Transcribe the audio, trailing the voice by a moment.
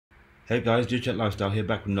Hey guys, Digit Lifestyle here,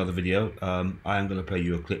 back with another video. I am going to play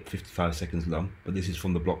you a clip 55 seconds long, but this is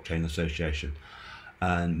from the Blockchain Association.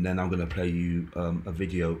 And then I'm going to play you a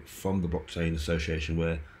video from the Blockchain Association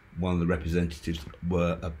where one of the representatives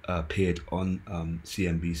appeared on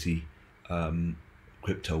CNBC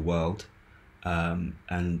Crypto World,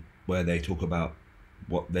 and where they talk about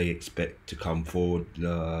what they expect to come forward,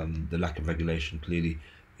 the lack of regulation clearly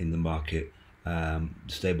in the market,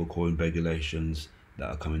 stablecoin regulations that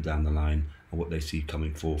are coming down the line, and what they see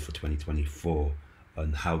coming forward for 2024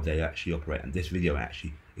 and how they actually operate. And this video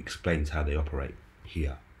actually explains how they operate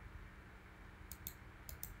here.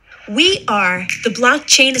 We are the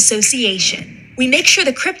Blockchain Association. We make sure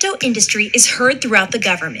the crypto industry is heard throughout the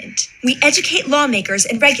government. We educate lawmakers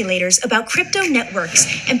and regulators about crypto networks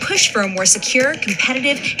and push for a more secure,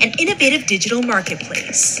 competitive, and innovative digital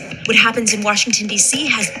marketplace. What happens in Washington, D.C.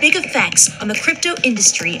 has big effects on the crypto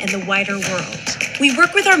industry and the wider world. We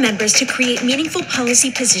work with our members to create meaningful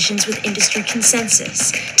policy positions with industry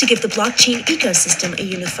consensus, to give the blockchain ecosystem a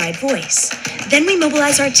unified voice. Then we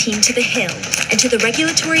mobilize our team to the Hill and to the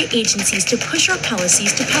regulatory agencies to push our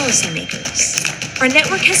policies to policymakers. Our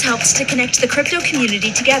network has helped to connect the crypto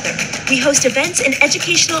community together. We host events and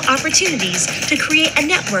educational opportunities to create a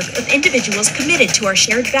network of individuals committed to our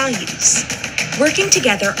shared values. Working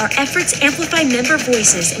together, our efforts amplify member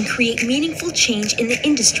voices and create meaningful change in the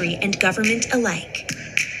industry and government alike.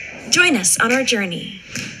 Join us on our journey.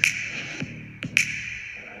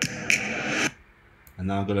 And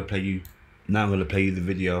now I'm going to play you the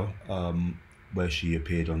video where she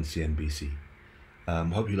appeared on CNBC.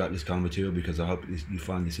 Hope you like this kind of material, because I hope you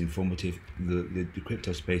find this informative. The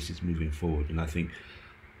crypto space is moving forward, and I think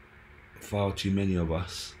far too many of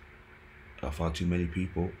us, far too many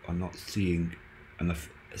people are not seeing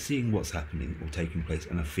what's happening or taking place,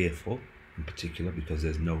 and are fearful in particular because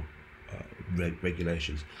there's no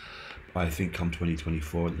regulations. I think come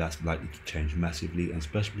 2024 that's likely to change massively, and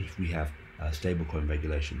especially if we have stablecoin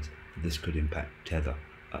regulations, this could impact Tether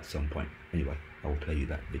at some point. Anyway, I will play you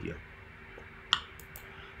that video.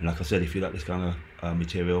 And like I said, if you like this kind of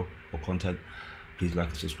material or content, please like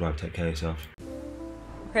and subscribe. Take care of yourself.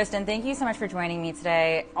 Kristen, thank you so much for joining me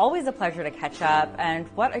today. Always a pleasure to catch up, and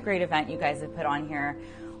what a great event you guys have put on here.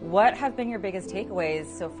 What have been your biggest takeaways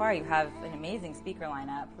so far? You have an amazing speaker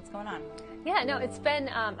lineup. What's going on? Yeah, no, it's been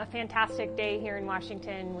a fantastic day here in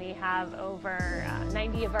Washington. We have over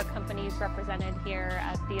 90 of our companies represented here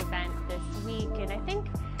at the event this week, and I think,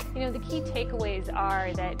 you know, the key takeaways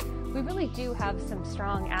are that we really do have some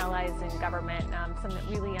strong allies in government, some that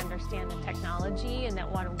really understand the technology and that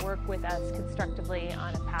want to work with us constructively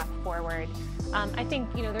on a path forward. I think,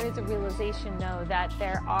 you know, there is a realization, though, that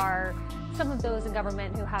there are some of those in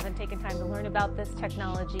government who haven't taken time to learn about this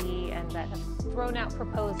technology and that have thrown out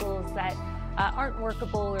proposals that aren't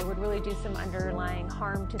workable or would really do some underlying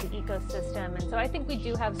harm to the ecosystem. And so I think we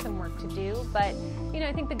do have some work to do. But, you know,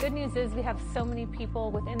 I think the good news is we have so many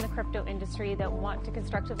people within the crypto industry that want to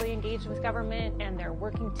constructively engage with government, and they're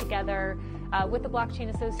working together with the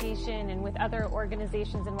Blockchain Association and with other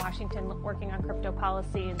organizations in Washington working on crypto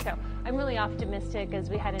policy. And so I'm really optimistic as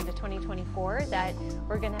we head into 2024 that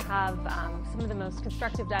we're going to have some of the most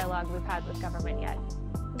constructive dialogue we've had with government yet.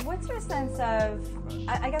 What's your sense of,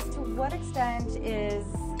 I guess, to what extent is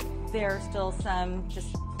there still some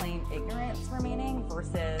just plain ignorance remaining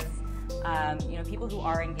versus, you know, people who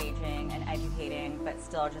are engaging and educating but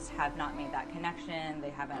still just have not made that connection, they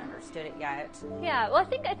haven't understood it yet? Yeah, well, I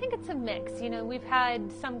think it's a mix. You know, we've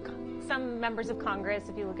had some members of Congress.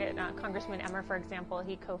 If you look at Congressman Emmer, for example,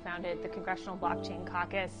 he co-founded the Congressional Blockchain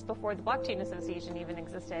Caucus before the Blockchain Association even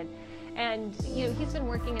existed. And, you know, he's been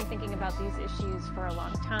working and thinking about these issues for a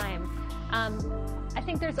long time. I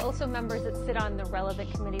think there's also members that sit on the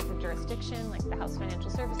relevant committees of jurisdiction, like the House Financial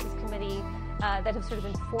Services Committee, that have sort of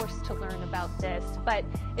been forced to learn about this. But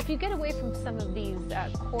if you get away from some of these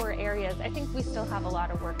core areas, I think we still have a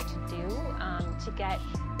lot of work to do to get,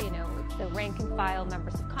 you know, the rank and file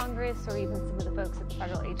members of Congress or even some of the folks at the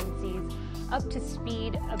federal agencies up to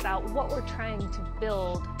speed about what we're trying to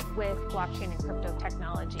build with blockchain and crypto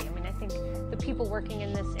technology. I mean, I think the people working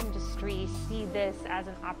in this industry see this as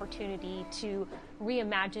an opportunity to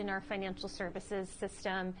reimagine our financial services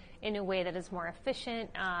system in a way that is more efficient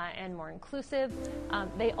and more inclusive.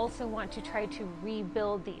 They also want to try to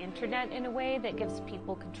rebuild the internet in a way that gives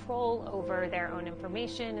people control over their own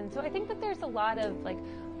information. And so I think that there's a lot of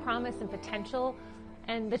promise and potential.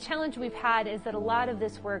 And the challenge we've had is that a lot of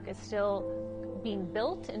this work is still being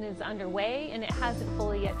built and is underway, and it hasn't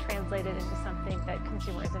fully yet translated into something that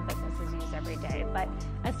consumers and businesses use every day. But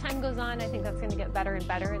as time goes on, I think that's going to get better and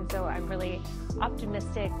better, and so I'm really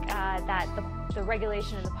optimistic that the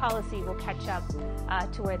regulation and the policy will catch up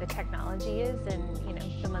to where the technology is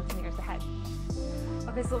in the months and years ahead.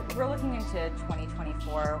 Okay, so we're looking into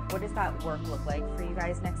 2024. What does that work look like for you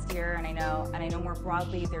guys next year? And I know more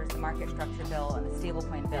broadly there's the market structure bill and the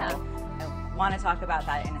stablecoin bill. Yeah. I want to talk about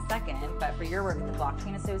that in a second, but for your work at the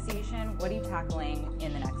Blockchain Association, what are you tackling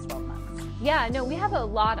in the next 12 months? Yeah, no, we have a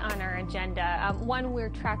lot on our agenda. One, we're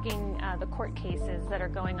tracking the court cases that are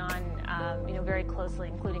going on, very closely,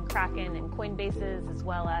 including Kraken and Coinbase's, as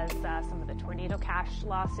well as some of the Tornado Cash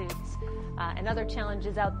lawsuits and other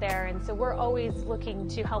challenges out there. And so we're always looking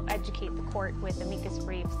to help educate the court with amicus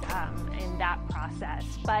briefs in that process.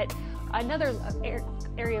 But another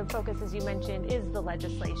area of focus, as you mentioned, is the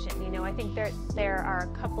legislation. I think there are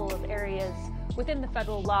a couple of areas within the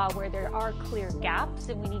federal law where there are clear gaps,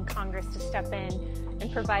 and we need Congress to step in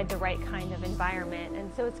and provide the right kind of environment.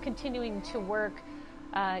 And so it's continuing to work,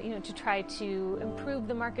 to try to improve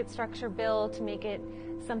the market structure bill, to make it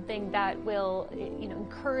something that will,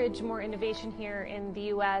 encourage more innovation here in the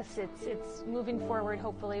U.S. It's moving forward,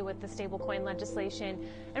 hopefully, with the stablecoin legislation,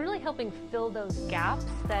 and really helping fill those gaps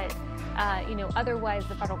that, otherwise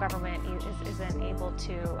the federal government isn't able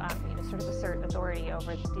to, sort of assert authority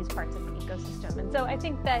over these parts of the ecosystem. And so I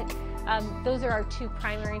think that those are our two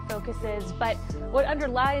primary focuses. But what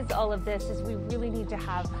underlies all of this is we really need to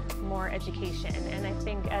have more education. And I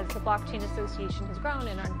think as the Blockchain Association has grown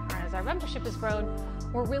and as our membership has grown,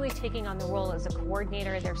 we're really taking on the role as a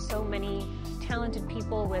coordinator. There's so many talented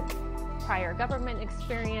people with prior government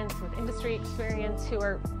experience, with industry experience, who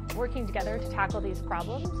are working together to tackle these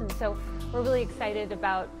problems. And so we're really excited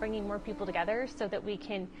about bringing more people together so that we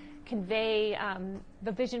can convey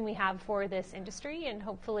the vision we have for this industry and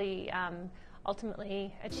hopefully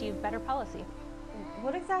ultimately achieve better policy.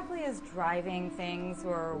 What exactly is driving things,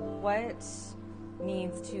 or what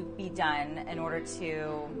needs to be done in order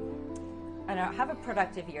to have a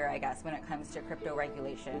productive year, I guess, when it comes to crypto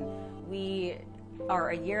regulation? We are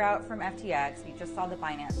a year out from FTX. We just saw the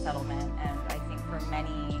Binance settlement, and I think for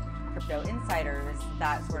many crypto insiders,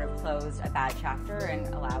 that sort of closed a bad chapter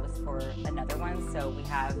and allows for another one. So we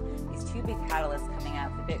have these two big catalysts coming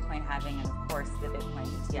up, the Bitcoin halving and, of course, the Bitcoin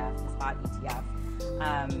ETF, the spot ETF.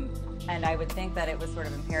 And I would think that it was sort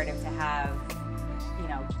of imperative to have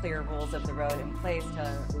clear rules of the road in place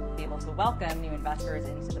to be able to welcome new investors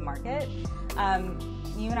into the market.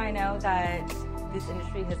 You and I know that this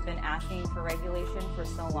industry has been asking for regulation for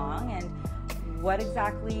so long, and what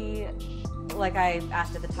exactly, like I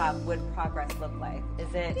asked at the top, would progress look like?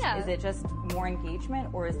 Is it just more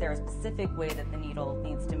engagement, or is there a specific way that the needle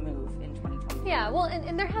needs to move in 2020? Yeah, well,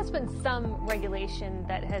 and there has been some regulation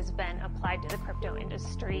that has been applied to the crypto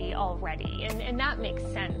industry already, and that makes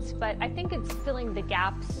sense. But I think it's filling the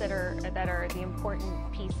gaps that are the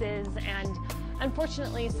important pieces. And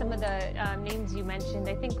unfortunately, some of the names you mentioned,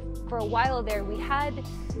 I think for a while there we had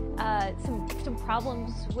some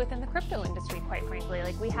problems within the crypto industry, quite frankly.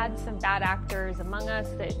 Like, we had some bad actors among us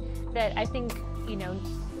that I think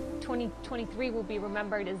 2023 will be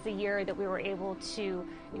remembered as the year that we were able to,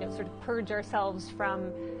 sort of purge ourselves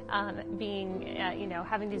from being,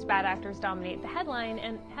 having these bad actors dominate the headlines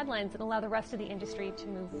and allow the rest of the industry to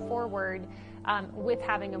move forward with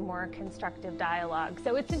having a more constructive dialogue.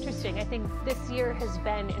 So it's interesting. I think this year has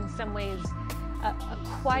been, in some ways, a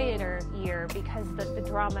quieter year because the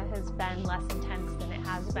drama has been less intense than it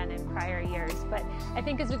has been in prior years. But I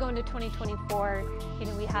think as we go into 2024,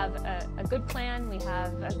 we have a good plan, we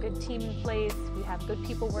have a good team in place, we have good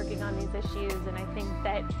people working on these issues, and I think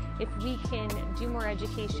that if we can do more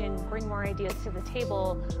education, bring more ideas to the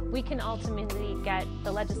table, we can ultimately get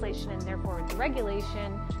the legislation and therefore the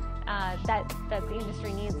regulation that the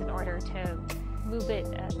industry needs in order to move it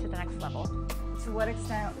to the next level. To what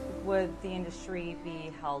extent would the industry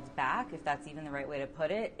be held back, if that's even the right way to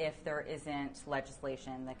put it, if there isn't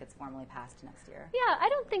legislation that gets formally passed next year? Yeah, I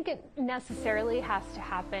don't think it necessarily has to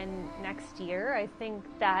happen next year. I think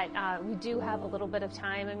that we do have a little bit of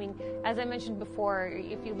time. I mean, as I mentioned before,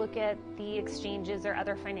 if you look at the exchanges or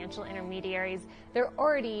other financial intermediaries, there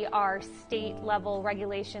already are state-level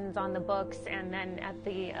regulations on the books, and then at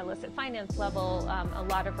the illicit finance level, a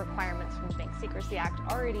lot of requirements from the Bank Secrecy Act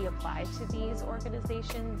already apply to these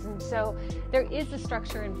organizations. And so there is a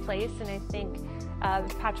structure in place, and I think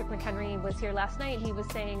Patrick McHenry was here last night. He was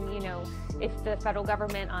saying, if the federal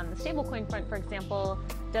government on the stablecoin front, for example,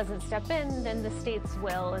 doesn't step in, then the states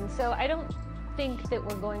will. And so I don't think that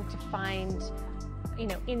we're going to find,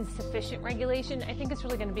 insufficient regulation. I think it's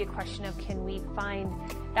really going to be a question of, can we find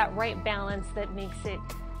that right balance that makes it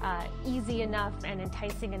easy enough and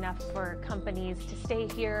enticing enough for companies to stay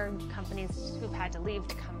here, companies who've had to leave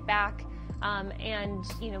to come back, and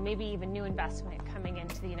maybe even new investment coming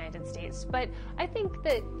into the United States. But I think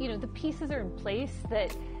that the pieces are in place,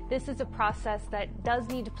 that this is a process that does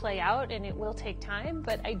need to play out, and it will take time,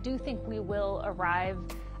 but I do think we will arrive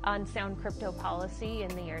on sound crypto policy in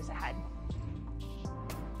the years ahead.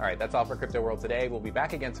 All right, that's all for Crypto World today. We'll be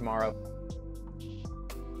back again tomorrow.